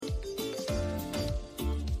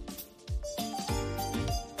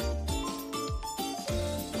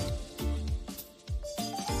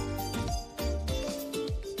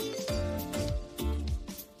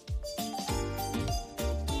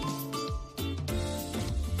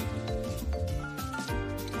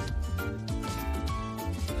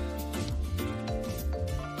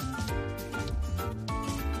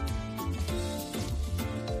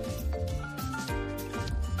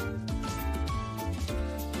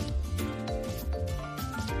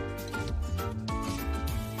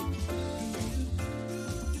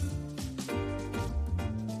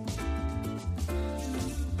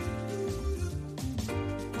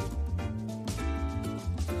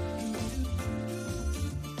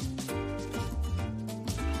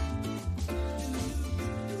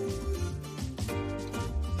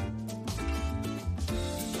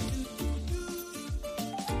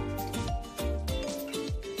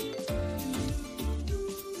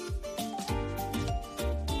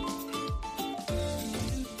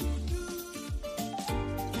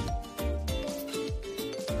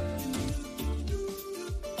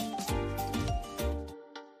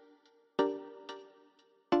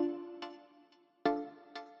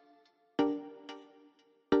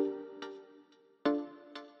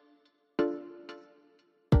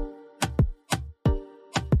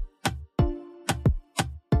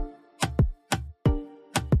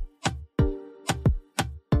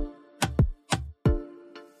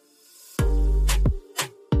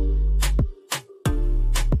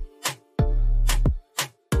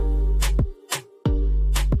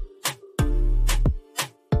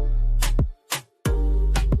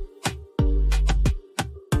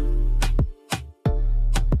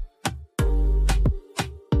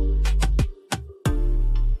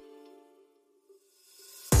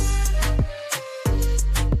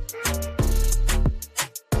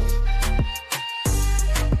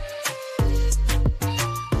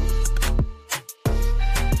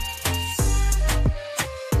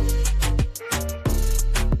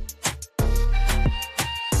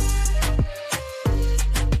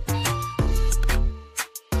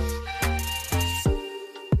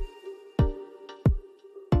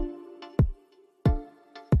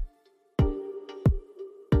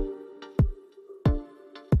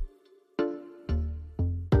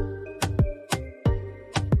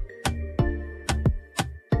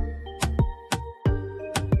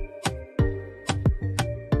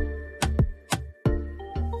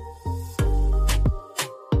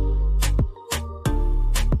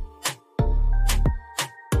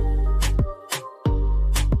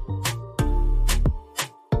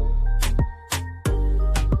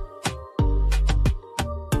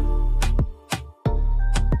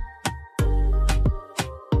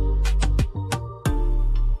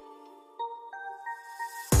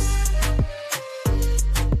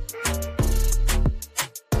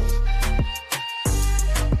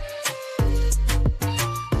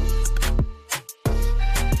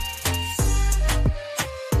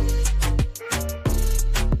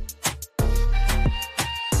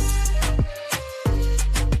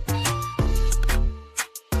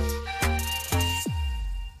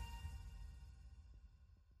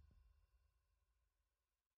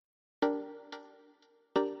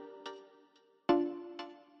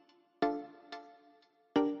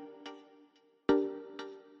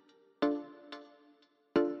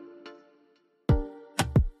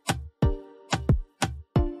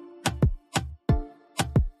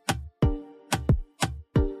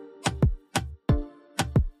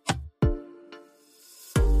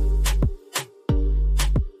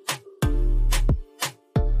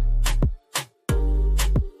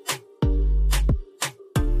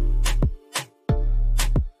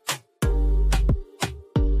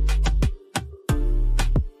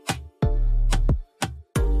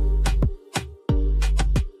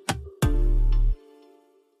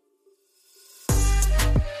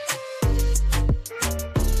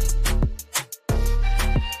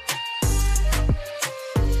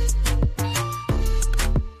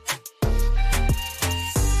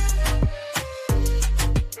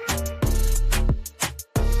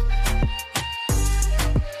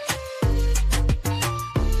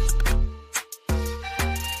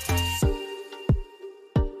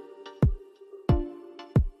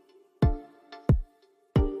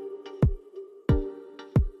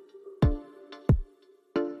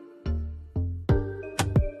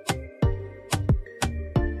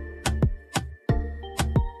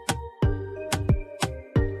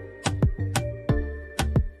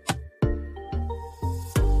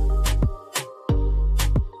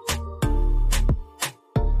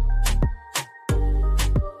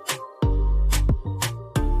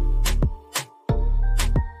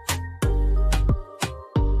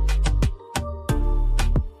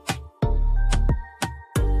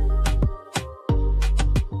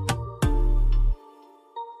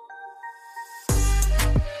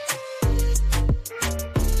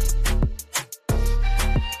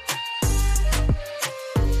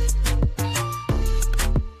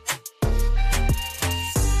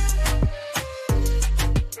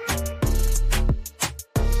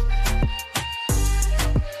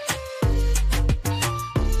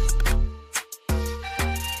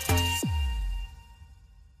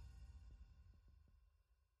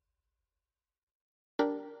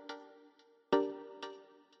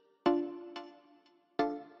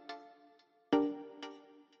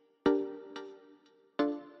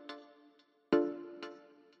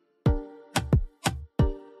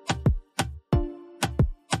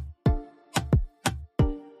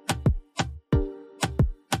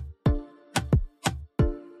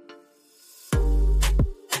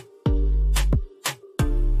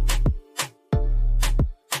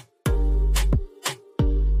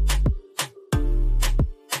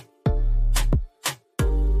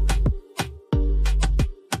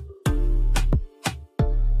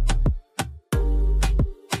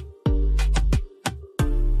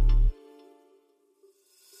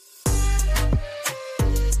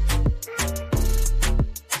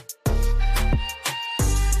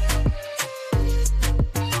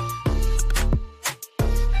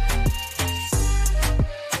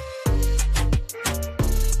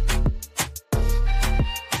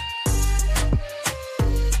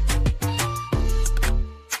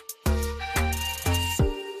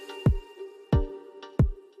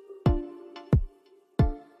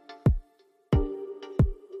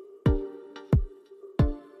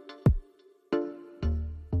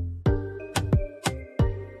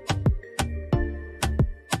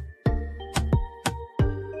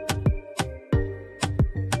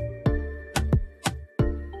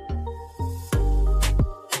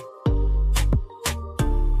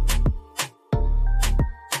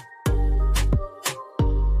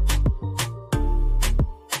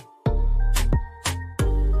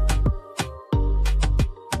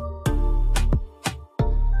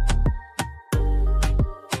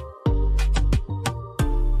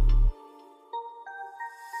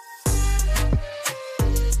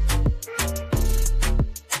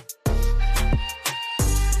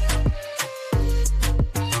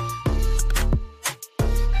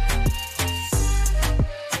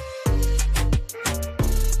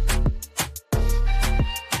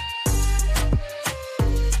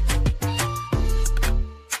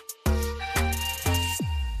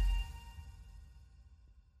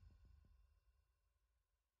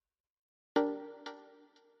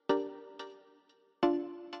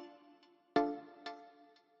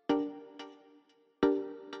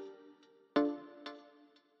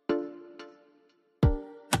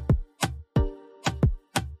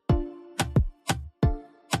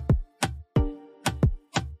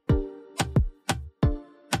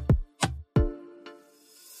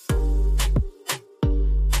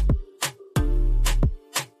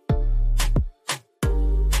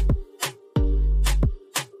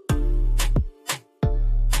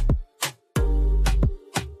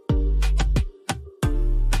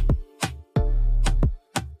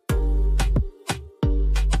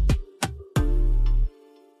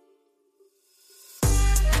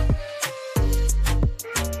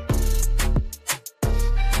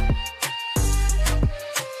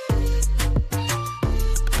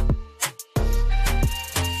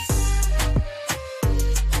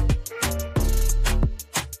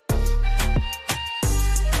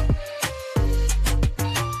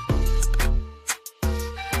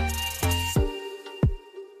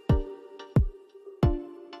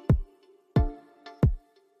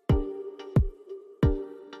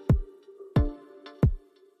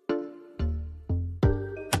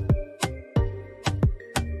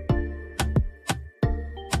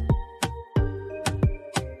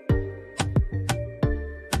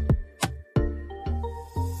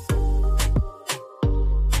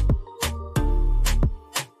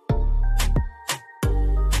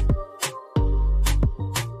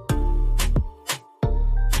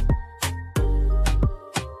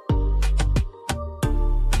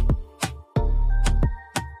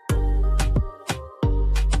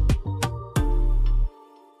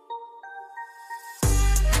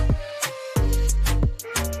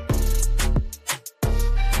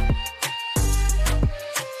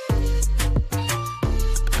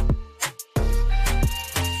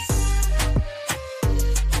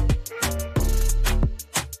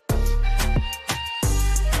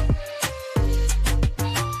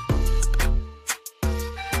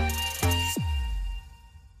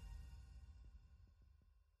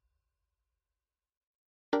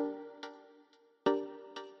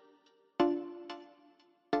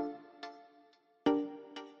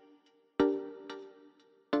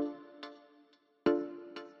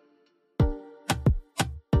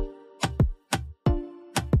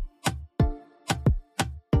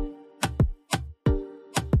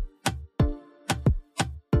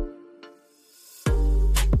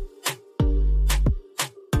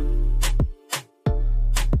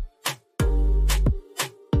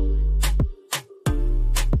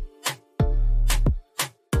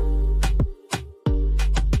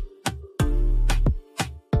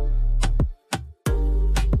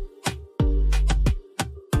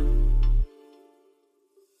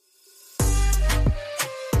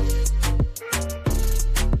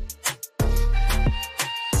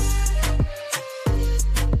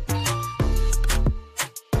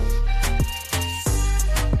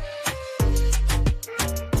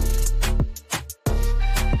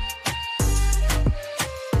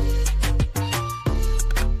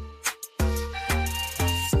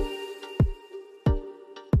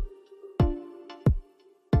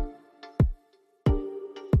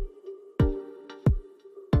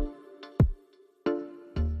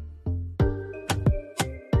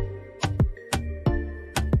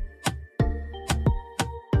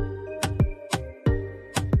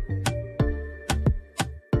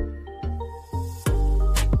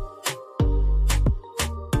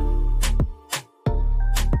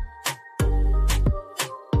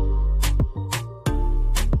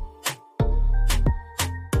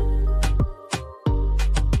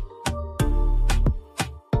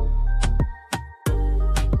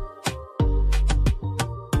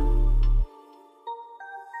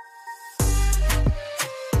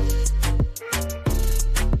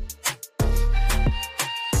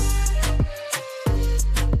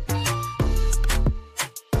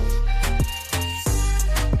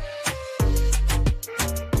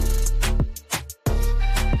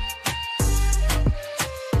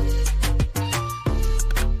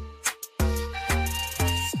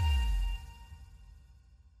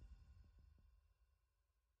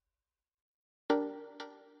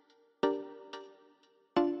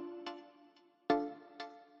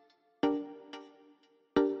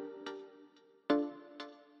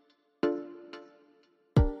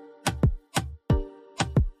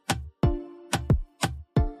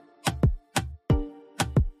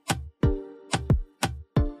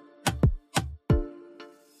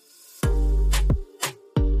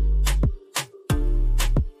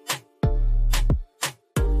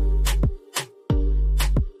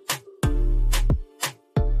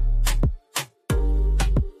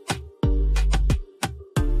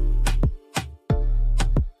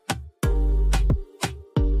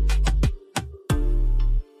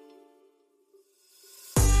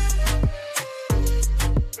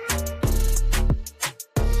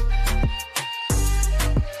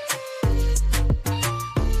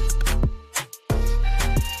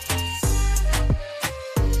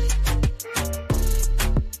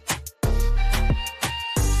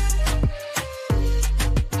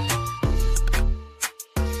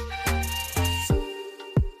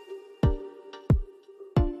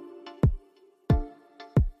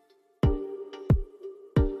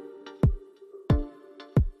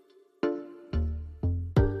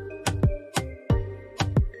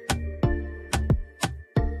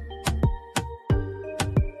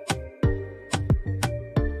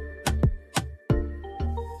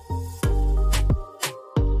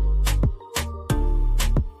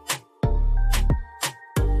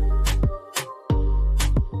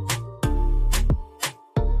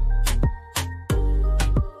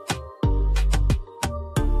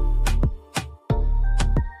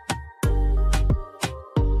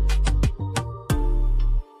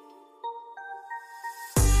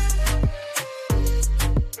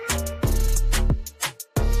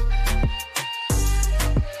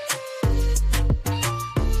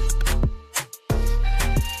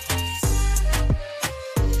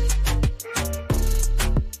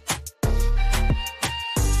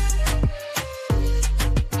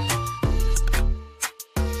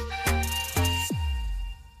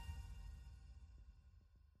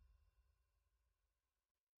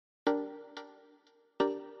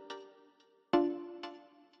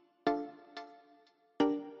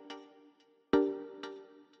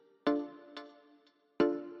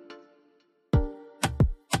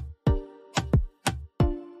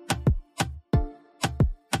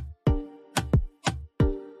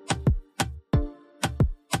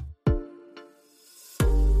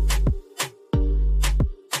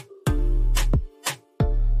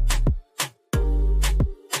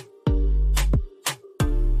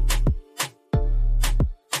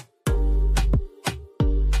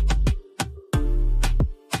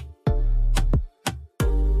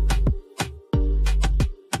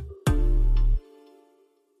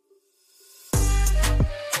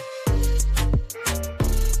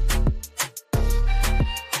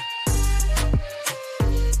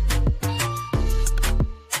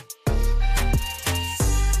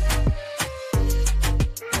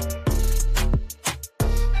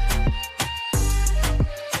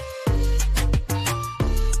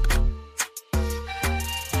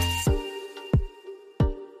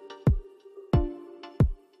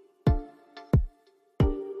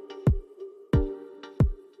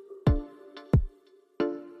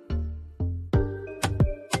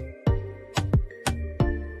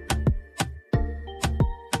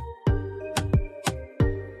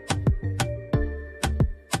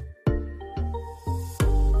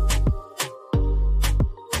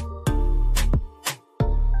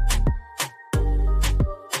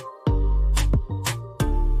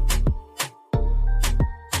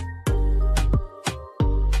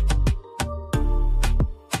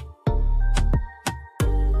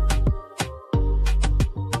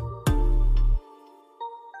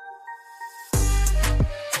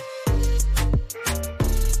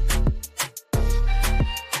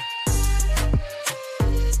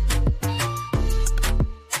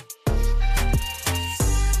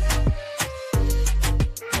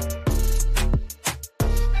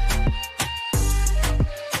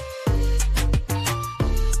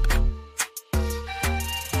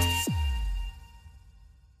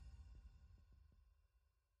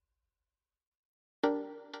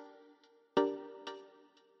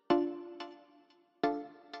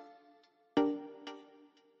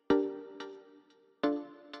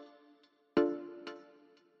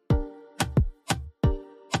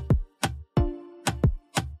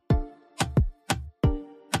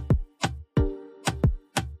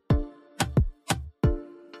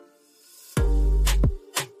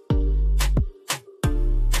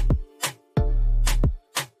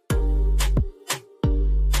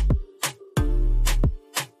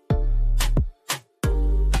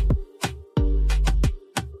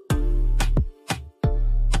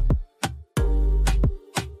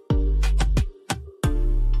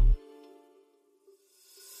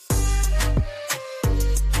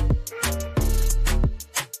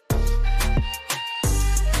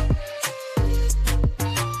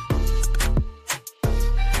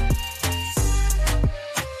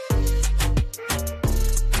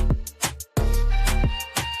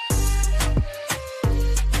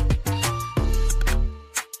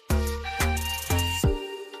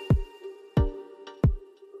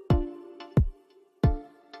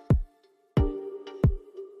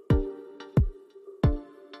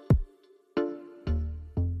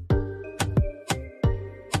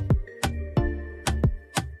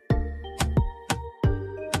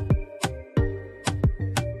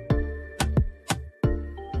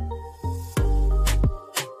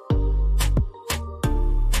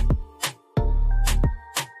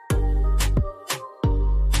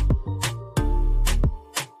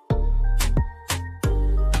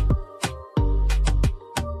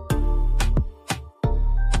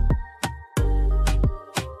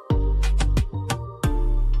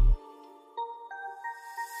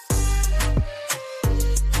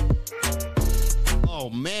Oh,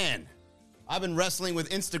 man. I've been wrestling with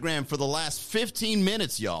Instagram for the last 15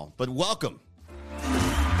 minutes, y'all. But welcome.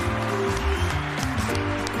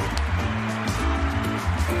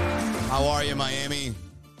 How are you, Miami?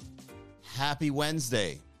 Happy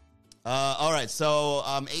Wednesday. All right, so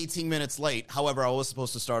I'm 18 minutes late. However, I was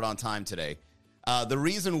supposed to start on time today. The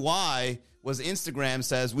reason why was Instagram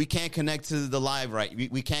says we can't connect to the live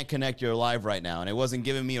we can't connect your live right now, and it wasn't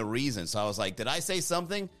giving me a reason. So I was like, did I say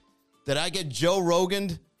something? Did I get Joe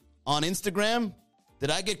Rogan on Instagram? Did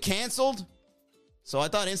I get canceled? So I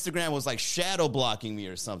thought Instagram was like shadow blocking me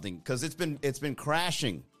or something, because it's been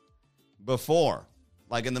crashing before,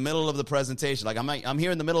 like in the middle of the presentation. Like I'm here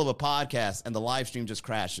in the middle of a podcast and the live stream just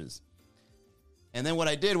crashes. And then what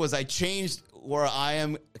I did was I changed where I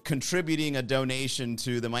am contributing a donation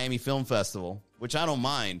to the Miami Film Festival, which I don't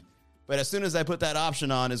mind. But as soon as I put that option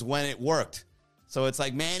on is when it worked. So it's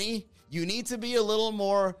like, Manny, you need to be a little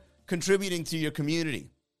more contributing to your community.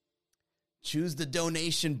 Choose the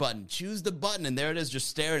donation button. Choose the button. And there it is, just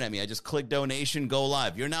staring at me. I just clicked donation, go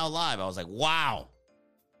live. You're now live. I was like, wow.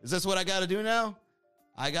 Is this what I got to do now?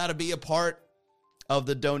 I got to be a part of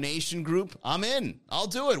the donation group? I'm in. I'll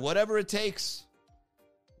do it. Whatever it takes.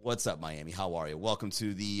 What's up, Miami? How are you? Welcome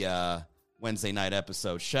to the Wednesday night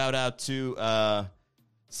episode. Shout out to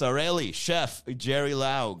Sareli, Chef, Jerry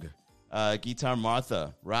Laug, Guitar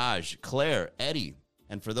Martha, Raj, Claire, Eddie,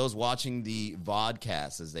 and for those watching the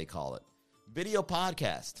vodcast, as they call it, video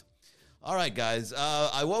podcast. All right, guys.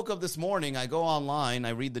 I woke up this morning. I go online. I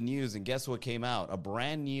read the news, and guess what came out? A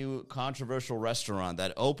brand new controversial restaurant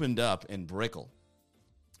that opened up in Brickell.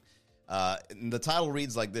 The title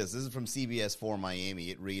reads like this. This is from CBS 4 Miami.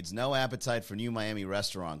 It reads, "No appetite for new Miami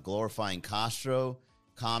restaurant, glorifying Castro,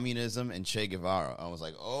 communism, and Che Guevara." I was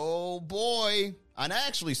like, oh, boy. And I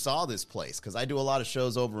actually saw this place because I do a lot of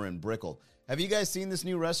shows over in Brickell. Have you guys seen this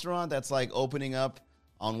new restaurant that's like opening up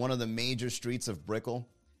on one of the major streets of Brickell?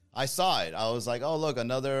 I saw it. I was like, oh, look,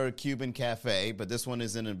 another Cuban cafe, but this one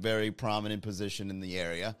is in a very prominent position in the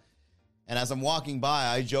area. And as I'm walking by,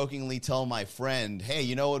 I jokingly tell my friend, hey,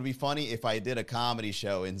 you know what would be funny if I did a comedy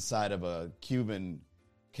show inside of a Cuban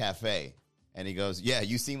cafe? And he goes, yeah,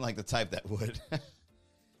 you seem like the type that would.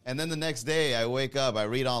 And then the next day I wake up, I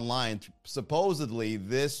read online, supposedly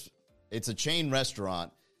it's a chain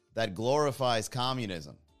restaurant that glorifies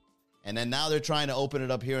communism. And then now they're trying to open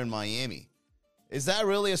it up here in Miami. Is that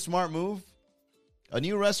really a smart move? A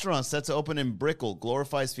new restaurant set to open in Brickell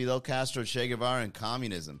glorifies Fidel Castro, Che Guevara, and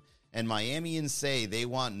communism. And Miamians say they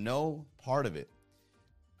want no part of it.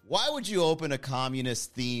 Why would you open a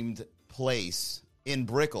communist-themed place in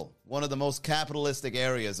Brickell, one of the most capitalistic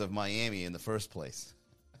areas of Miami in the first place?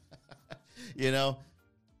 You know,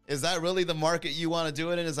 is that really the market you want to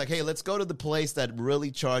do it in? It's like, hey, let's go to the place that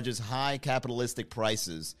really charges high capitalistic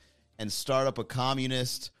prices and start up a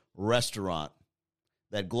communist restaurant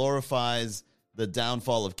that glorifies the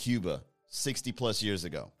downfall of Cuba 60-plus years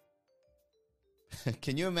ago.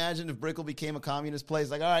 Can you imagine if Brickell became a communist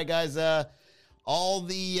place? Like, all right, guys, all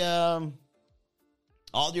your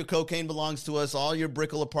cocaine belongs to us. All your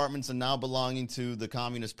Brickell apartments are now belonging to the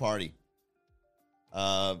Communist Party.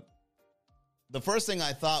 The first thing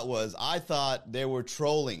I thought they were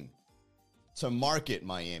trolling to market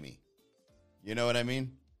Miami. You know what I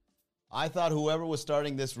mean? I thought whoever was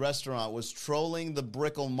starting this restaurant was trolling the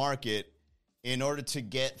Brickell market in order to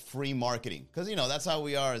get free marketing. Because, you know, that's how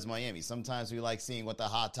we are as Miami. Sometimes we like seeing what the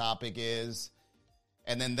hot topic is.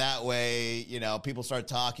 And then that way, you know, people start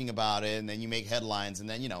talking about it. And then you make headlines. And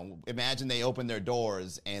then, you know, imagine they open their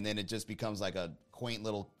doors. And then it just becomes like a quaint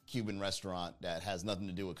little Cuban restaurant that has nothing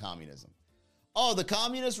to do with communism. Oh, the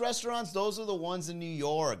communist restaurants, those are the ones in New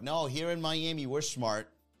York. No, here in Miami, we're smart.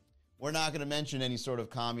 We're not going to mention any sort of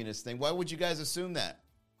communist thing. Why would you guys assume that?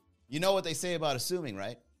 You know what they say about assuming,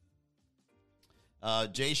 right?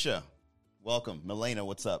 Jaysha, welcome. Milena,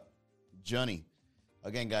 what's up? Johnny.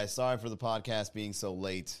 Again, guys, sorry for the podcast being so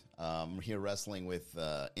late. I'm here wrestling with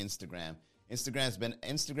Instagram.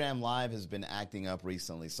 Instagram Live has been acting up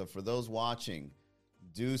recently. So for those watching,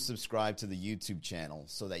 do subscribe to the YouTube channel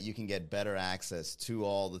so that you can get better access to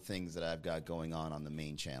all the things that I've got going on the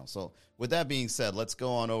main channel. So with that being said, let's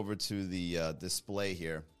go on over to the display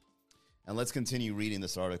here, and let's continue reading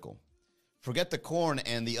this article. Forget the corn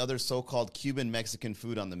and the other so-called Cuban Mexican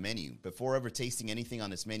food on the menu. Before ever tasting anything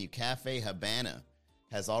on its menu, Cafe Habana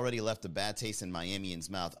has already left a bad taste in Miamians'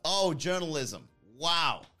 mouth. Oh, journalism.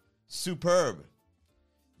 Wow. Superb.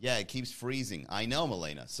 Yeah, it keeps freezing. I know,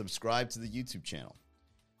 Milena. Subscribe to the YouTube channel.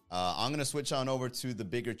 I'm going to switch on over to the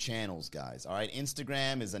bigger channels, guys. All right,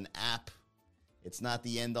 Instagram is an app. It's not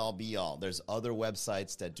the end-all, be-all. There's other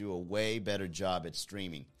websites that do a way better job at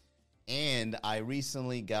streaming. And I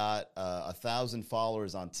recently got 1,000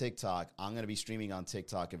 followers on TikTok. I'm going to be streaming on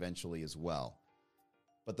TikTok eventually as well.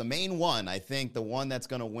 But the main one, I think the one that's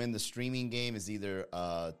going to win the streaming game is either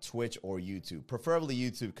Twitch or YouTube. Preferably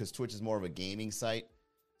YouTube because Twitch is more of a gaming site.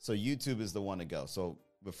 So YouTube is the one to go. So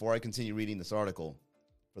before I continue reading this article,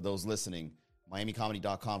 for those listening,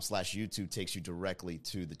 miamicomedy.com/YouTube takes you directly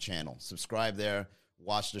to the channel. Subscribe there.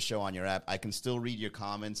 Watch the show on your app. I can still read your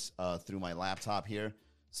comments through my laptop here,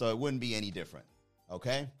 so it wouldn't be any different,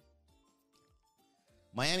 okay?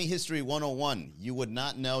 Miami History 101. You would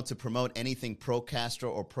not know to promote anything pro-Castro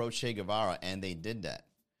or pro-Che Guevara, and they did that.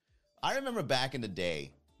 I remember back in the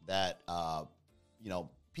day that,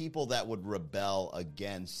 people that would rebel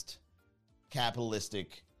against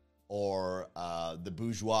capitalistic or the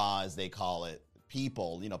bourgeois, as they call it,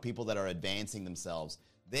 people that are advancing themselves,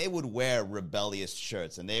 they would wear rebellious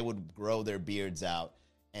shirts, and they would grow their beards out,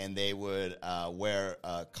 and they would wear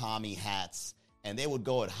commie hats, and they would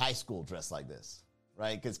go at high school dressed like this,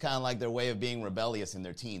 right? Because kind of like their way of being rebellious in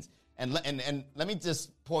their teens. And let me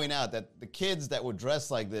just point out that the kids that were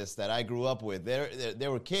dressed like this that I grew up with, they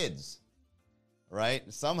were kids, right?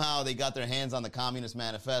 Somehow they got their hands on the Communist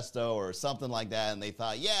Manifesto or something like that, and they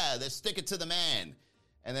thought, yeah, let's stick it to the man.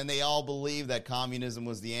 And then they all believed that communism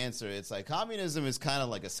was the answer. It's like communism is kind of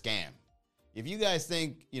like a scam. If you guys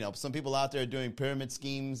think, some people out there are doing pyramid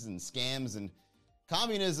schemes and scams, and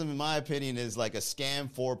communism, in my opinion, is like a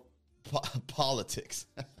scam for politics.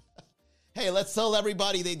 Hey, let's tell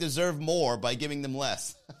everybody they deserve more by giving them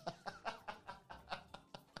less.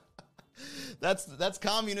 That's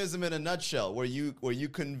communism in a nutshell, where you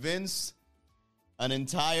convince an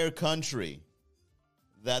entire country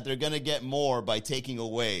that they're going to get more by taking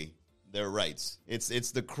away their rights. It's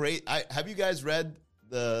the have you guys read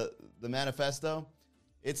the manifesto?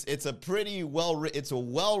 It's a pretty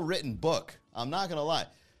well-written book. I'm not going to lie.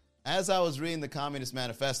 As I was reading the Communist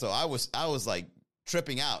Manifesto, I was like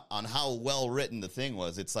tripping out on how well-written the thing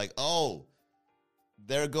was. It's like, oh,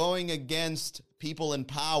 they're going against people in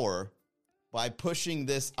power by pushing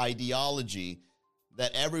this ideology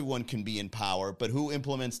that everyone can be in power, but who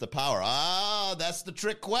implements the power? That's the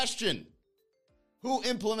trick question. Who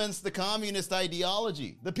implements the communist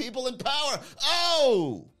ideology? The people in power.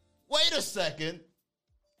 Oh, wait a second.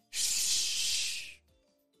 Shh.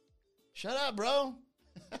 Shut up, bro.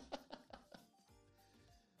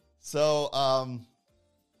 So,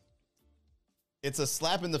 it's a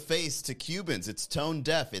slap in the face to Cubans. It's tone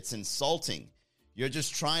deaf. It's insulting. You're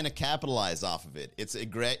just trying to capitalize off of it. It's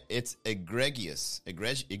egregious,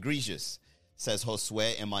 says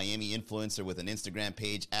Josue, a Miami influencer with an Instagram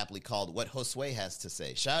page aptly called What Josue Has to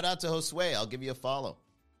Say. Shout out to Josue. I'll give you a follow.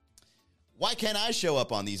 Why can't I show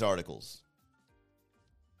up on these articles?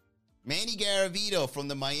 Manny Garavito from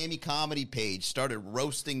the Miami Comedy page started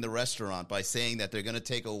roasting the restaurant by saying that they're going to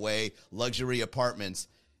take away luxury apartments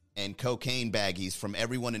and cocaine baggies from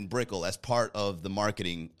everyone in Brickell as part of the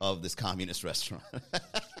marketing of this communist restaurant.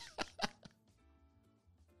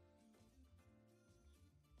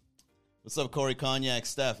 What's up, Corey Cognac?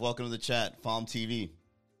 Steph, welcome to the chat. Falm TV.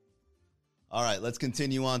 All right, let's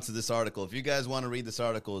continue on to this article. If you guys want to read this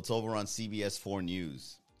article, it's over on CBS 4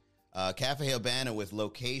 News. Cafe Habana, with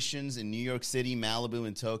locations in New York City, Malibu,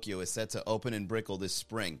 and Tokyo, is set to open in Brickell this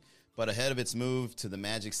spring. But ahead of its move to the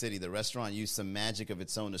Magic City, the restaurant used some magic of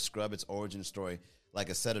its own to scrub its origin story like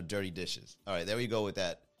a set of dirty dishes. All right, there we go with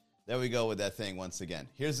that. There we go with that thing once again.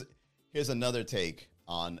 Here's another take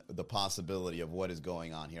on the possibility of what is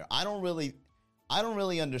going on here. I don't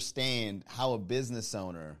really understand how a business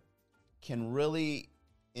owner can really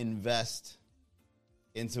invest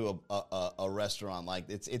into a restaurant like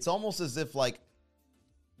this. It's almost as if like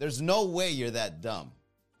there's no way you're that dumb.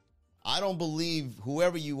 I don't believe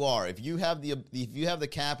whoever you are, if you have the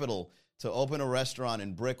capital to open a restaurant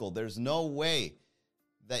in Brickell, there's no way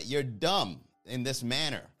that you're dumb in this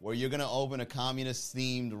manner where you're going to open a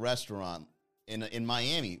communist-themed restaurant in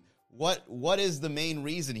Miami. What is the main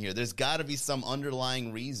reason here? There's got to be some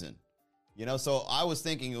underlying reason. So I was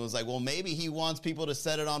thinking it was like, well, maybe he wants people to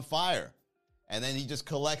set it on fire, and then he just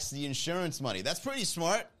collects the insurance money. That's pretty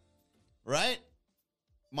smart, right?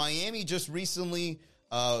 Miami just recently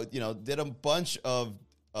did a bunch of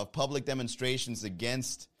public demonstrations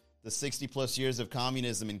against the 60-plus years of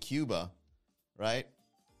communism in Cuba, right?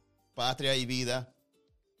 Patria y vida.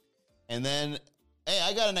 And then, hey,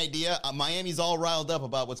 I got an idea. Miami's all riled up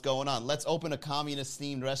about what's going on. Let's open a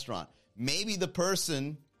communist-themed restaurant. Maybe the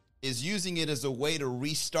person is using it as a way to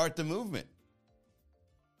restart the movement.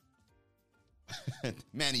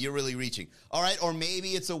 Manny, you're really reaching. All right, or maybe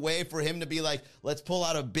it's a way for him to be like, let's pull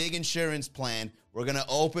out a big insurance plan. We're going to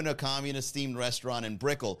open a communist-themed restaurant in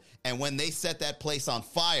Brickell, and when they set that place on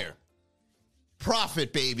fire,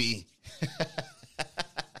 profit, baby.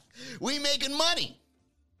 We making money.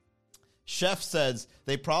 Chef says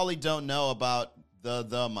they probably don't know about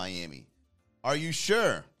the Miami. Are you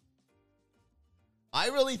sure? I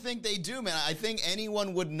really think they do, man. I think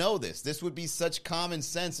anyone would know this. This would be such common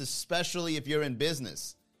sense, especially if you're in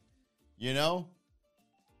business. You know?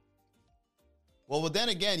 Well, then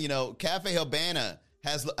again, you know, Cafe Habana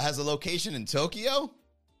has a location in Tokyo.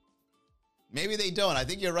 Maybe they don't. I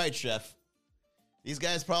think you're right, Chef. These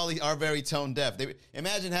guys probably are very tone deaf.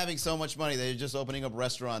 Imagine having so much money that you're just opening up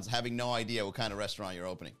restaurants, having no idea what kind of restaurant you're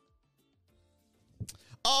opening.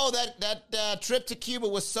 Oh, that trip to Cuba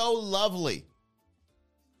was so lovely.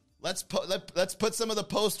 Let's put some of the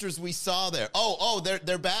posters we saw there. Oh,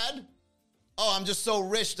 they're bad? Oh, I'm just so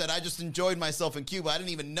rich that I just enjoyed myself in Cuba. I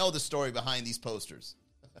didn't even know the story behind these posters.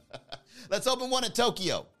 Let's open one in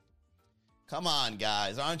Tokyo. Come on,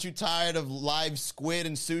 guys. Aren't you tired of live squid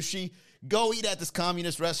and sushi? Go eat at this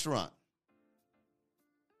communist restaurant.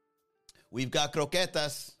 We've got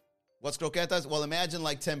croquetas. What's croquetas? Well, imagine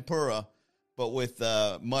like tempura, but with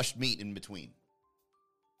mushed meat in between.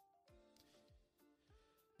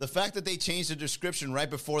 The fact that they changed the description right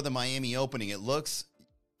before the Miami opening, it looks,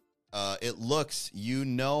 you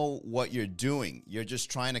know what you're doing. You're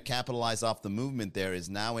just trying to capitalize off the movement there is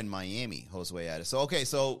now in Miami, Josue added. So, okay,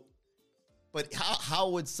 but how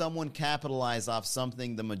would someone capitalize off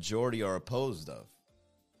something the majority are opposed of?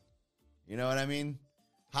 You know what I mean?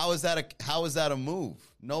 How is that a move?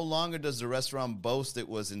 No longer does the restaurant boast it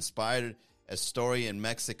was inspired Astoria in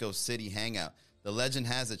Mexico City hangout. The legend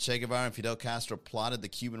has that Che Guevara and Fidel Castro plotted the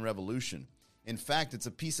Cuban Revolution. In fact, it's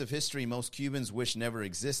a piece of history most Cubans wish never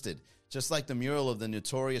existed, just like the mural of the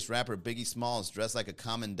notorious rapper Biggie Smalls dressed like a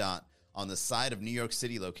commandant on the side of New York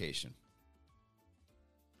City location.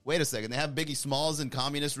 Wait a second, they have Biggie Smalls in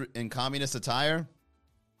communist attire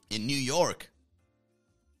in New York.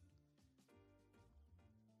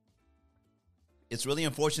 It's really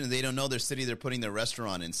unfortunate they don't know their city they're putting their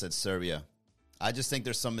restaurant in, said Serbia. I just think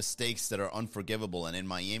there's some mistakes that are unforgivable, and in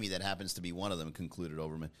Miami, that happens to be one of them, concluded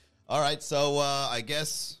Overman. All right, so I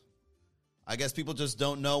guess people just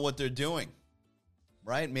don't know what they're doing,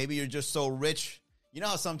 right? Maybe you're just so rich. You know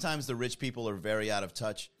how sometimes the rich people are very out of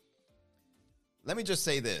touch? Let me just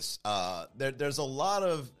say this. There's a lot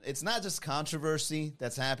of, it's not just controversy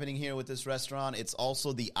that's happening here with this restaurant, it's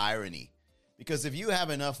also the irony. Because if you have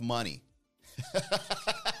enough money,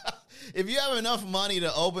 if you have enough money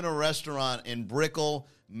to open a restaurant in Brickell,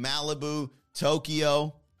 Malibu,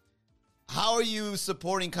 Tokyo, how are you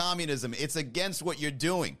supporting communism? It's against what you're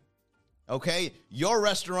doing, okay? Your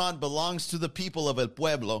restaurant belongs to the people of El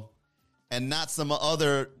Pueblo and not some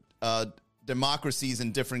other democracies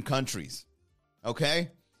in different countries,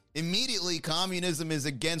 okay? Immediately, communism is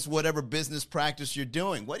against whatever business practice you're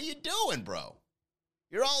doing. What are you doing, bro?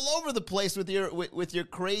 You're all over the place with your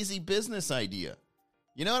crazy business idea.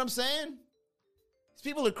 You know what I'm saying? These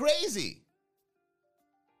people are crazy.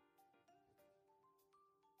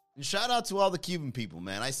 And shout out to all the Cuban people,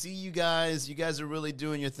 man. I see you guys. You guys are really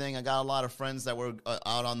doing your thing. I got a lot of friends that were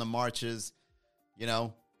out on the marches. You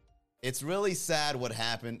know, it's really sad what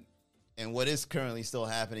happened and what is currently still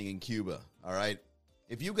happening in Cuba, all right?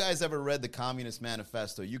 If you guys ever read the Communist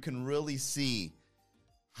Manifesto, you can really see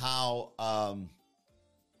how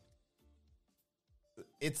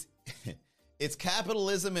it's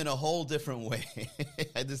capitalism in a whole different way.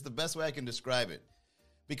 It's the best way I can describe it.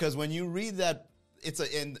 Because when you read that,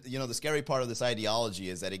 and you know, the scary part of this ideology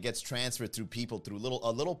is that it gets transferred through people through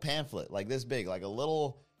a little pamphlet like this big, like a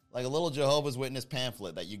little Jehovah's Witness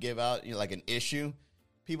pamphlet that you give out, you know, like an issue.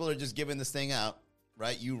 People are just giving this thing out,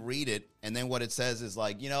 right? You read it, and then what it says is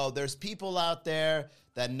like, you know, there's people out there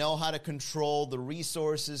that know how to control the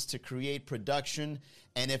resources to create production,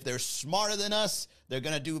 and if they're smarter than us, they're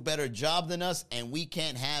going to do a better job than us, and we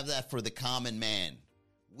can't have that for the common man.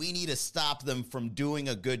 We need to stop them from doing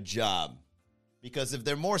a good job. Because if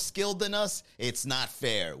they're more skilled than us, it's not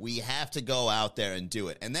fair. We have to go out there and do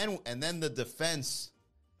it. And then the defense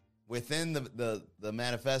within the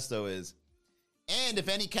manifesto is, and if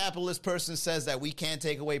any capitalist person says that we can't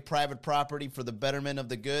take away private property for the betterment of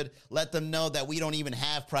the good, let them know that we don't even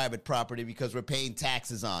have private property because we're paying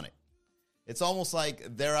taxes on it. It's almost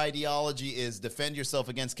like their ideology is defend yourself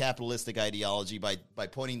against capitalistic ideology by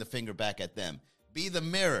pointing the finger back at them. Be the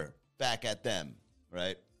mirror back at them,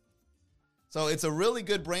 right? So it's a really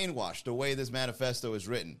good brainwash, the way this manifesto is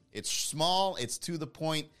written. It's small, it's to the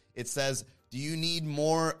point. It says, Do you need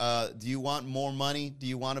more? Do you want more money? Do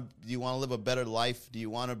you want to live a better life? Do you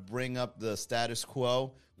want to bring up the status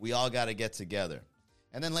quo? We all got to get together.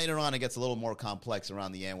 And then later on, it gets a little more complex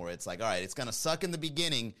around the end where it's like, all right, it's going to suck in the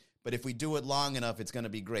beginning, but if we do it long enough, it's going to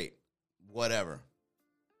be great. Whatever.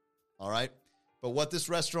 All right? But what this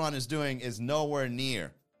restaurant is doing is nowhere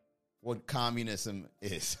near what communism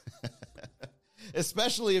is.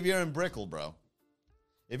 Especially if you're in Brickell, bro.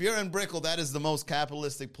 If you're in Brickell, that is the most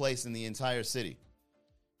capitalistic place in the entire city.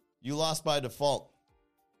 You lost by default.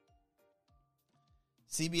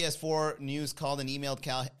 CBS 4 News called and emailed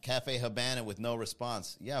Cafe Habana with no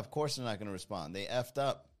response. Yeah, of course they're not going to respond. They effed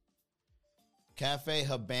up. Cafe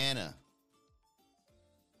Habana.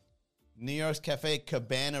 New York's Cafe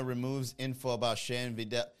Cabana removes info about Shane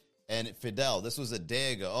and Fidel. This was a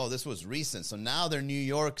day ago. Oh, this was recent. So now their New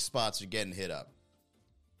York spots are getting hit up.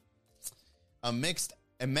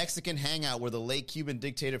 A Mexican hangout where the late Cuban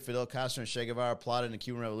dictator Fidel Castro and Che Guevara plotted the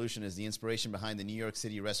Cuban Revolution is the inspiration behind the New York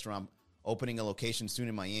City restaurant opening a location soon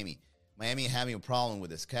in Miami. Miami having a problem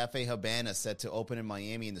with this. Cafe Habana, set to open in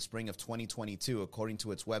Miami in the spring of 2022, according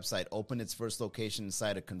to its website, opened its first location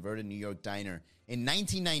inside a converted New York diner in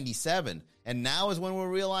 1997. And now is when we're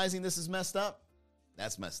realizing this is messed up?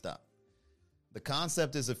 That's messed up. The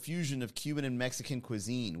concept is a fusion of Cuban and Mexican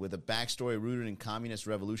cuisine with a backstory rooted in communist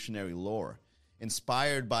revolutionary lore.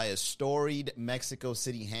 Inspired by a storied Mexico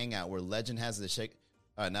City hangout where legend has the shake.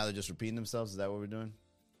 Now they're just repeating themselves? Is that what we're doing?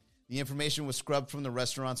 The information was scrubbed from the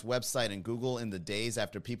restaurant's website and Google in the days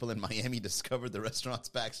after people in Miami discovered the restaurant's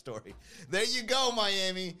backstory. There you go,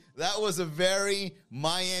 Miami. That was a very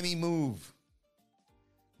Miami move.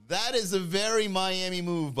 That is a very Miami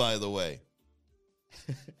move, by the way.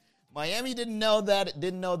 Miami didn't know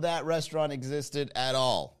that restaurant existed at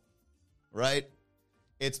all, right?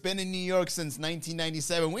 It's been in New York since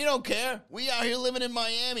 1997. We don't care. We out here living in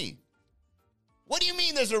Miami. What do you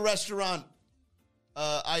mean there's a restaurant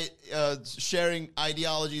sharing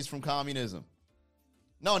ideologies from communism?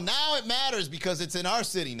 No, now it matters because it's in our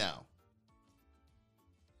city now.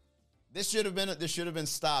 This should have been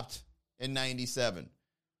stopped in 97.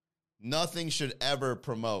 Nothing should ever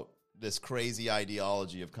promote this crazy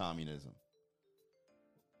ideology of communism.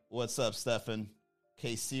 What's up, Stefan?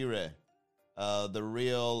 Kesire, the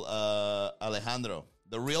real Alejandro.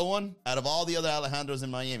 The real one? Out of all the other Alejandros in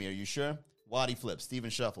Miami, are you sure? Waddy Flip, Steven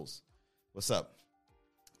Shuffles. What's up?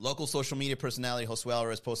 Local social media personality Josue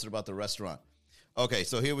Alvarez posted about the restaurant. Okay,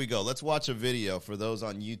 so here we go. Let's watch a video for those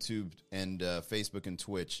on YouTube and Facebook and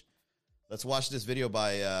Twitch. Let's watch this video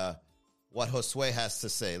by what Josue has to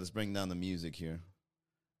say. Let's bring down the music here.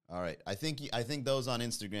 All right. I think those on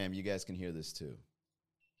Instagram, you guys can hear this too.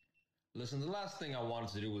 Listen, the last thing I wanted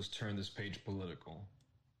to do was turn this page political.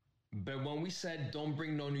 But when we said don't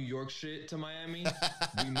bring no New York shit to Miami,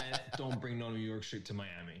 we meant don't bring no New York shit to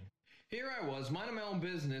Miami. Here I was, minding my own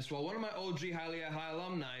business, while one of my OG Hialeah High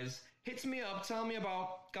alumni hits me up telling me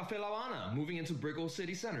about Cafe La Habana moving into Brickell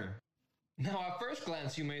City Center. Now, at first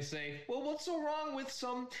glance, you may say, well, what's so wrong with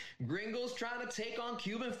some gringos trying to take on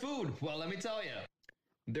Cuban food? Well, let me tell you.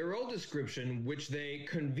 Their role description, which they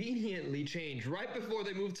conveniently changed right before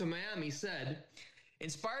they moved to Miami, said,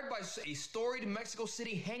 inspired by a storied Mexico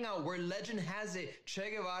City hangout where legend has it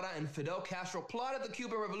Che Guevara and Fidel Castro plotted the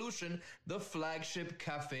Cuban Revolution, the flagship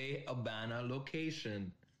Cafe Habana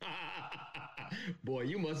location. Boy,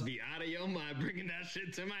 you must be out of your mind bringing that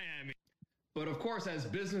shit to Miami. But of course, as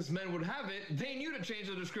businessmen would have it, they knew to change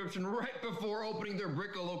the description right before opening their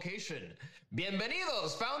Brickell location.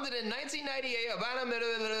 Bienvenidos, founded in 1998,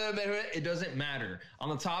 Habana, it doesn't matter. On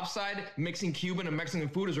the top side, mixing Cuban and Mexican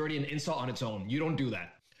food is already an insult on its own. You don't do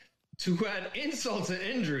that. To add insult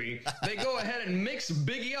to injury, they go ahead and mix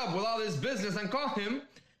Biggie up with all this business and call him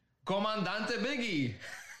Comandante Biggie.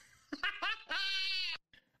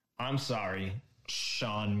 I'm sorry,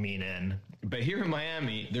 Sean Meenan. But here in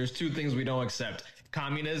Miami, there's two things we don't accept.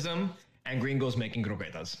 Communism and gringos making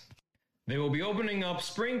croquetas. They will be opening up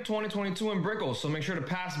spring 2022 in Brickell, so make sure to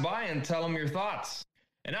pass by and tell them your thoughts.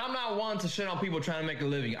 And I'm not one to shit on people trying to make a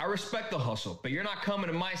living. I respect the hustle, but you're not coming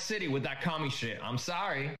to my city with that commie shit. I'm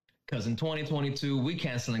sorry. Because in 2022, we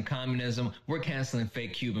canceling communism. We're canceling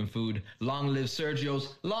fake Cuban food. Long live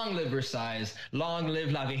Sergio's. Long live Versailles. Long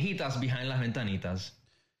live las viejitas behind las ventanitas.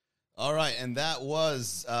 All right, and that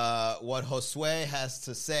was what Josue has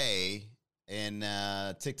to say in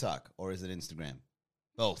TikTok, or is it Instagram?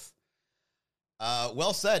 Both.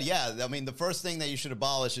 Well said, yeah. I mean, the first thing that you should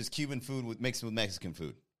abolish is Cuban food mixed with Mexican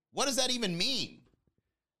food. What does that even mean?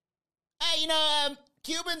 Hey,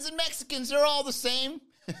 Cubans and Mexicans are all the same.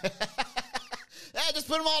 Hey, just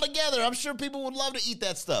put them all together. I'm sure people would love to eat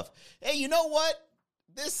that stuff. Hey, you know what?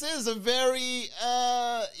 this is a very,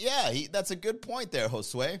 that's a good point there,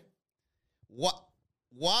 Josue.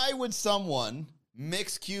 Why would someone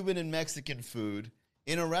mix Cuban and Mexican food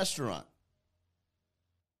in a restaurant?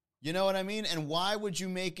 You know what I mean? And why would you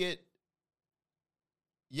make it?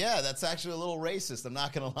 Yeah, that's actually a little racist. I'm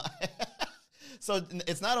not going to lie. So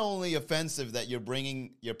it's not only offensive that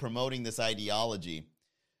you're promoting this ideology,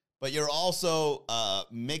 but you're also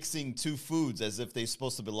mixing two foods as if they're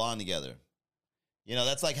supposed to belong together. You know,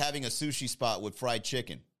 that's like having a sushi spot with fried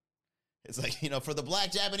chicken. It's like, you know, for the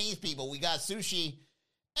black Japanese people, we got sushi.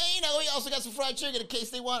 And, you know, we also got some fried chicken in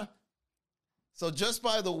case they want. So just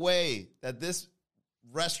by the way that this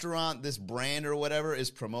restaurant, this brand or whatever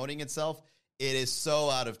is promoting itself, it is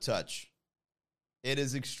so out of touch. It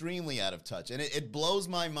is extremely out of touch. And it blows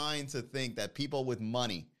my mind to think that people with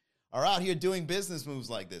money are out here doing business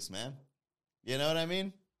moves like this, man. You know what I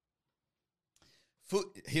mean? Food.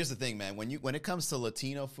 Here's the thing, man. When it comes to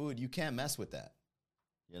Latino food, you can't mess with that.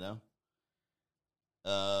 You know?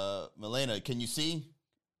 Milena, can you see?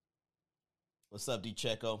 What's up,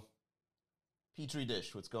 DiCecco? Petri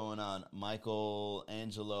Dish, what's going on? Michael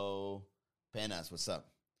Angelo Penas, what's up?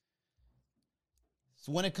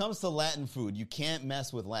 So when it comes to Latin food, you can't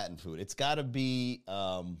mess with Latin food. It's got to be,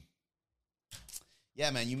 yeah,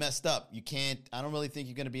 man, you messed up. You can't, I don't really think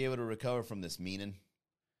you're going to be able to recover from this, Meenan.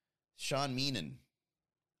 Sean Meenan,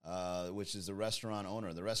 which is a restaurant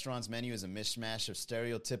owner. The restaurant's menu is a mishmash of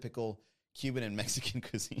stereotypical Cuban and Mexican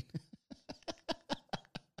cuisine.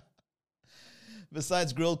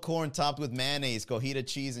 Besides grilled corn topped with mayonnaise, cojita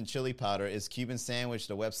cheese, and chili powder, is Cuban sandwich,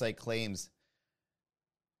 the website claims.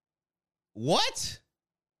 What?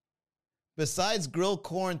 Besides grilled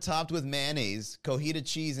corn topped with mayonnaise, cojita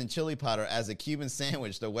cheese, and chili powder as a Cuban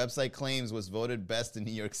sandwich, the website claims was voted best in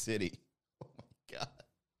New York City. Oh, my God.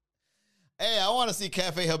 Hey, I want to see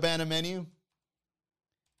Cafe Habana menu.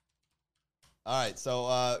 All right,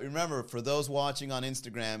 so remember, for those watching on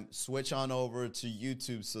Instagram, switch on over to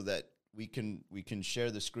YouTube so that we can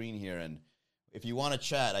share the screen here. And if you want to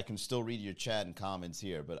chat, I can still read your chat and comments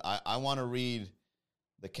here. But I want to read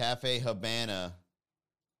the Cafe Habana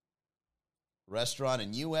restaurant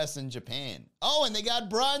in U.S. and Japan. Oh, and they got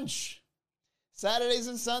brunch. Saturdays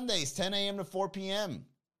and Sundays, 10 a.m. to 4 p.m.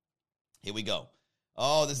 Here we go.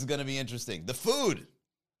 Oh, this is going to be interesting. The food.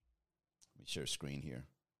 Let me share screen here.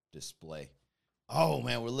 Display. Oh,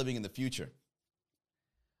 man, we're living in the future.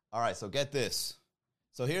 All right, so get this.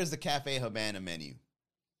 So here's the Cafe Habana menu.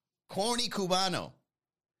 Corny Cubano.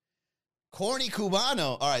 Corny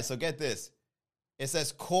Cubano. All right, so get this. It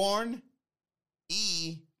says corn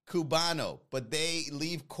y Cubano, but they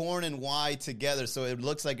leave corn and Y together, so it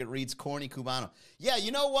looks like it reads Corny Cubano. Yeah,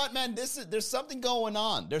 you know what, man? There's something going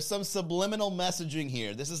on. There's some subliminal messaging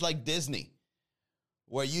here. This is like Disney,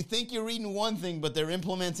 where you think you're reading one thing, but they're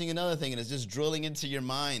implementing another thing, and it's just drilling into your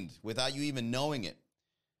mind without you even knowing it.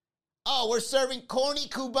 Oh, we're serving Corny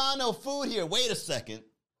Cubano food here. Wait a second.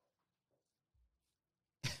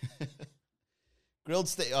 Grilled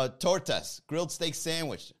steak, tortas, grilled steak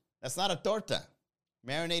sandwich. That's not a torta.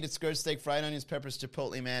 Marinated skirt steak, fried onions, peppers,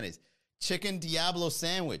 chipotle mayonnaise. Chicken Diablo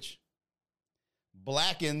sandwich.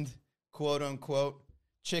 Blackened, quote unquote,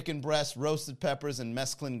 chicken breast, roasted peppers, and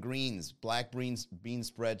mesclun greens. Black bean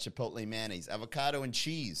spread, chipotle mayonnaise. Avocado and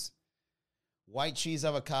cheese. White cheese,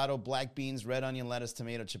 avocado, black beans, red onion, lettuce,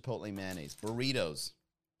 tomato, chipotle mayonnaise. Burritos.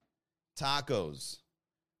 Tacos.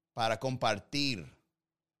 Para compartir.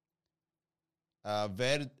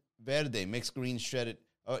 Verde, mixed green, shredded.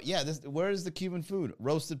 Oh, yeah, where is the Cuban food?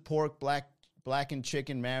 Roasted pork, blackened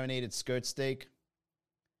chicken, marinated skirt steak,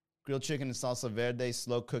 grilled chicken and salsa verde,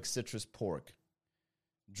 slow-cooked citrus pork.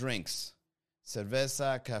 Drinks.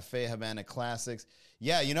 Cerveza, Cafe Habana Classics.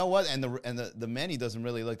 Yeah, you know what? And the menu doesn't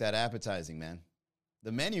really look that appetizing, man.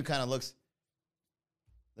 The menu kind of looks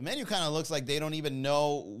like they don't even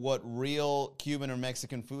know what real Cuban or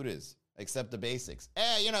Mexican food is, except the basics.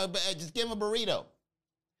 Hey, you know, just give them a burrito.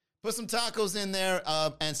 Put some tacos in there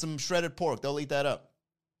and some shredded pork. They'll eat that up.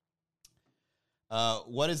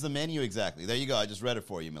 What is the menu exactly? There you go. I just read it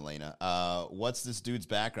for you, Milena. What's this dude's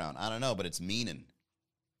background? I don't know, but it's Meenan.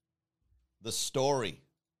 The story.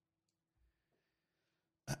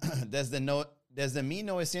 Desde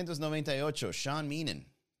 1998, Sean Meenan,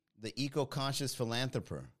 the eco-conscious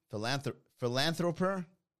philanthropist.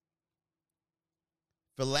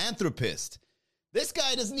 This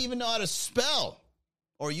guy doesn't even know how to spell.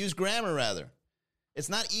 Or use grammar, rather. It's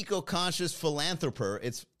not eco-conscious philanthropist.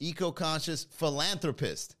 It's eco-conscious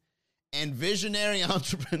philanthropist and visionary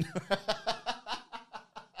entrepreneur.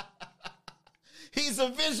 He's a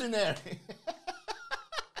visionary.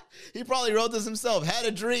 He probably wrote this himself. Had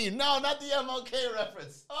a dream. No, not the MLK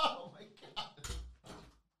reference. Oh, my God.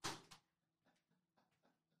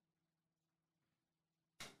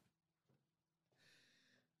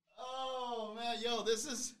 Oh, man. Yo, this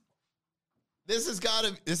has got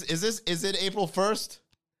to, is it April 1st?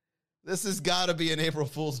 This has got to be an April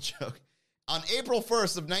Fool's joke. On April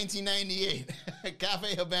 1st of 1998,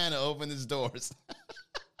 Cafe Habana opened its doors.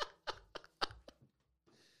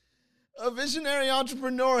 A visionary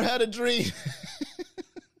entrepreneur had a dream.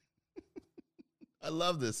 I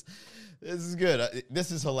love this. This is good.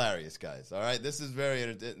 This is hilarious, guys. All right, this is very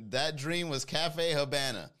entertaining. That dream was Cafe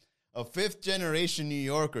Habana. A fifth-generation New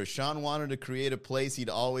Yorker, Sean wanted to create a place he'd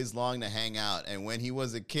always longed to hang out, and when he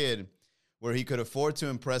was a kid, where he could afford to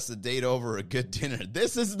impress the date over a good dinner.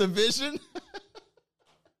 This is the vision?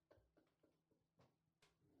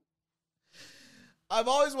 I've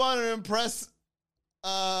always wanted to impress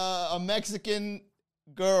a Mexican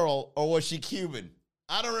girl, or was she Cuban?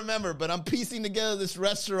 I don't remember, but I'm piecing together this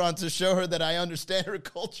restaurant to show her that I understand her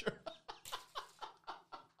culture.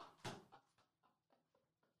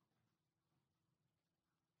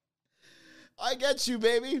 I get you,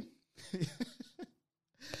 baby.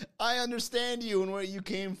 I understand you and where you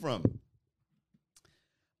came from.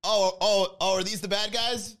 Oh, are these the bad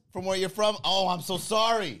guys from where you're from? Oh, I'm so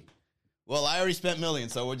sorry. Well, I already spent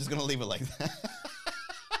millions, so we're just going to leave it like that.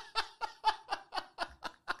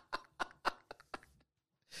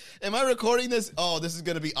 Am I recording this? Oh, this is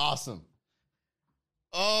going to be awesome.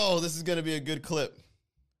 Oh, this is going to be a good clip.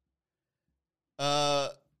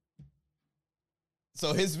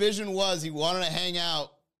 So his vision was he wanted to hang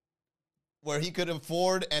out where he could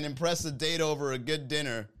afford and impress a date over a good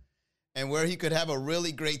dinner and where he could have a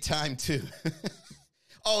really great time, too.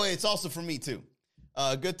 Oh, it's also for me, too.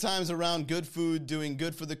 Good times around good food, doing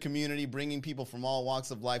good for the community, bringing people from all walks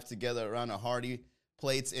of life together around a hearty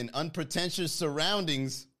plates in unpretentious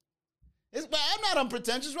surroundings. But I'm not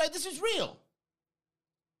unpretentious, right? This is real.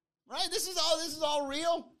 Right? This is all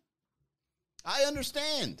real. I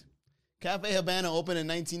understand. Cafe Habana opened in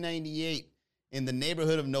 1998 in the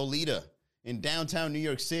neighborhood of Nolita in downtown New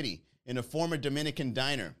York City in a former Dominican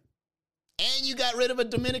diner. And you got rid of a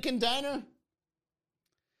Dominican diner?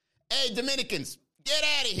 Hey, Dominicans, get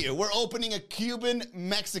out of here. We're opening a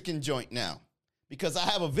Cuban-Mexican joint now because I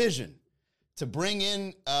have a vision to bring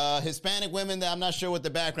in Hispanic women that I'm not sure what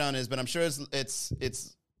the background is, but I'm sure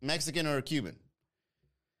it's Mexican or Cuban.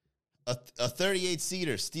 A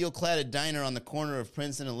 38-seater, steel-cladded diner on the corner of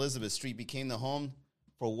Prince and Elizabeth Street became the home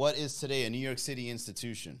for what is today a New York City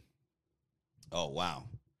institution. Oh, wow.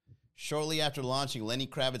 Shortly after launching, Lenny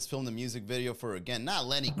Kravitz filmed the music video for, again, not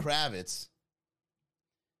Lenny Kravitz,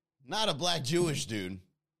 not a black Jewish dude,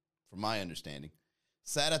 from my understanding,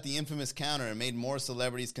 sat at the infamous counter and made more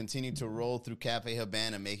celebrities continue to roll through Cafe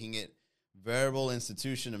Habana, making it veritable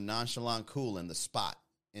institution of nonchalant cool in the spot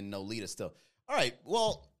in Nolita still. All right,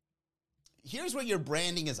 well, here's where your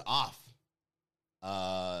branding is off,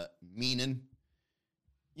 meaning,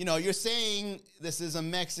 you know, you're saying this is a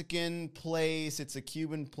Mexican place, it's a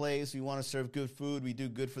Cuban place, we want to serve good food, we do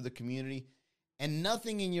good for the community, and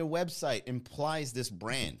nothing in your website implies this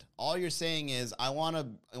brand. All you're saying is, I want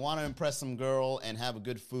to impress some girl and have a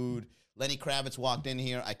good food. Lenny Kravitz walked in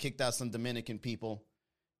here, I kicked out some Dominican people.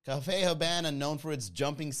 Cafe Habana, known for its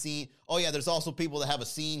jumping scene. Oh yeah, there's also people that have a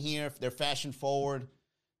scene here, they're fashion forward.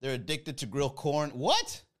 They're addicted to grilled corn.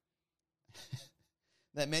 What?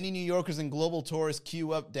 That many New Yorkers and global tourists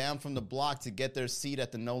queue up down from the block to get their seat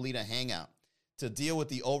at the Nolita hangout. To deal with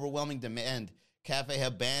the overwhelming demand, Cafe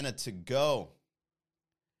Habana to go.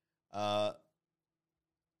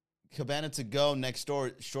 Cabana to go next door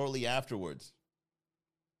shortly afterwards.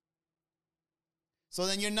 So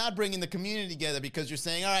then you're not bringing the community together because you're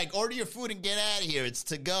saying, all right, order your food and get out of here. It's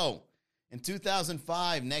to go. In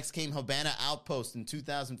 2005, next came Habana Outpost in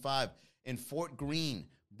 2005 in Fort Greene,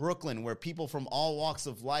 Brooklyn, where people from all walks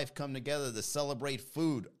of life come together to celebrate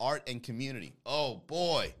food, art, and community. Oh,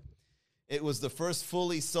 boy. It was the first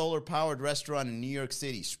fully solar-powered restaurant in New York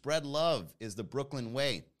City. Spread love is the Brooklyn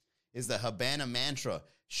way, is the Habana mantra,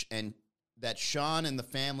 and that Sean and the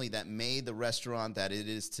family that made the restaurant that it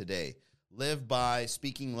is today. Live by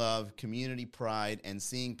speaking love, community pride, and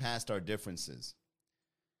seeing past our differences.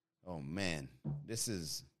 Oh, man, this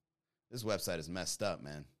website is messed up,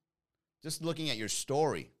 man. Just looking at your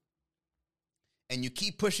story. And you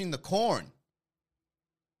keep pushing the corn.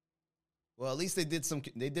 Well, at least they did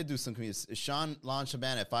do some community. Sean launched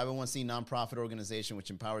Habana, a 501c nonprofit organization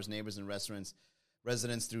which empowers neighbors and residents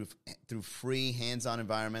through free, hands-on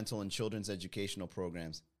environmental and children's educational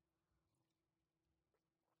programs.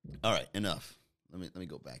 All right, enough. Let me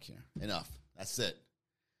go back here. Enough. That's it.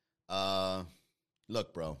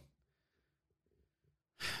 Look, bro.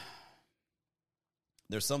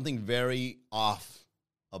 There's something very off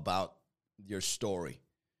about your story.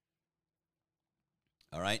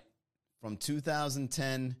 All right? From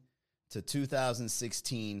 2010 to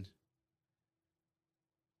 2016.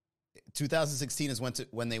 2016 is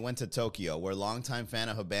when they went to Tokyo, where longtime fan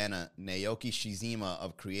of Habana, Naoki Shizima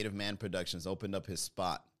of Creative Man Productions, opened up his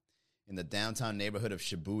spot in the downtown neighborhood of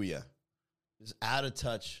Shibuya. Just out of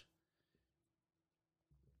touch.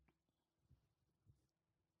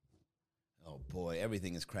 Oh boy,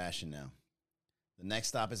 everything is crashing now. The next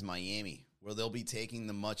stop is Miami, where they'll be taking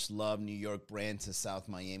the much-loved New York brand to South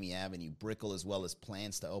Miami Avenue, Brickell, as well as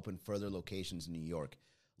plans to open further locations in New York,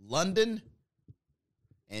 London,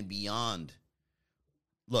 and beyond.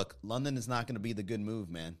 Look, London is not going to be the good move,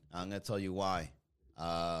 man. I'm going to tell you why.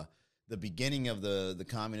 The beginning of the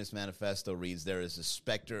Communist Manifesto reads, there is a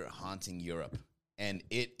specter haunting Europe, and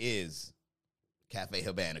it is Cafe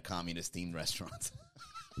Habana, communist-themed restaurant.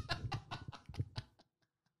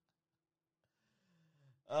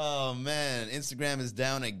 Oh, man. Instagram is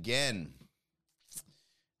down again.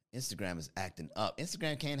 Instagram is acting up.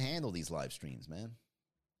 Instagram can't handle these live streams, man.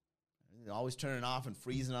 They're always turning off and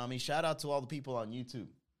freezing on me. Shout out to all the people on YouTube.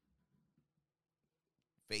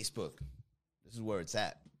 Facebook. This is where it's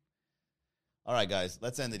at. All right, guys,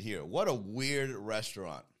 let's end it here. What a weird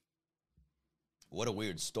restaurant. What a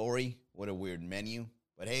weird story. What a weird menu.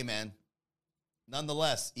 But hey, man,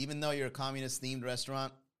 nonetheless, even though you're a communist-themed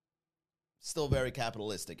restaurant, still very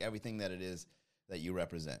capitalistic, everything that it is that you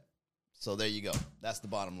represent. So there you go. That's the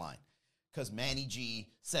bottom line. Because Manny G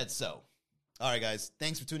said so. All right, guys.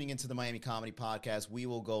 Thanks for tuning into the Miami Comedy Podcast. We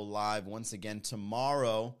will go live once again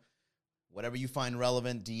tomorrow. Whatever you find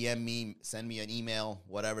relevant, DM me, send me an email,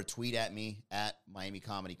 whatever, tweet at me at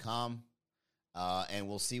MiamiComedyCom. And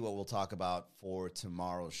we'll see what we'll talk about for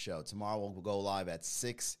tomorrow's show. Tomorrow we'll go live at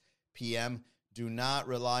 6 p.m. Do not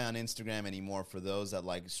rely on Instagram anymore for those that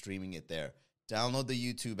like streaming it there. Download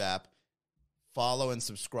the YouTube app, follow and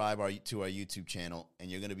subscribe to our YouTube channel, and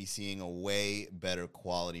you're going to be seeing a way better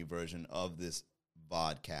quality version of this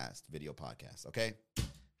video podcast, okay?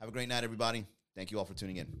 Have a great night, everybody. Thank you all for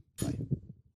tuning in. Bye.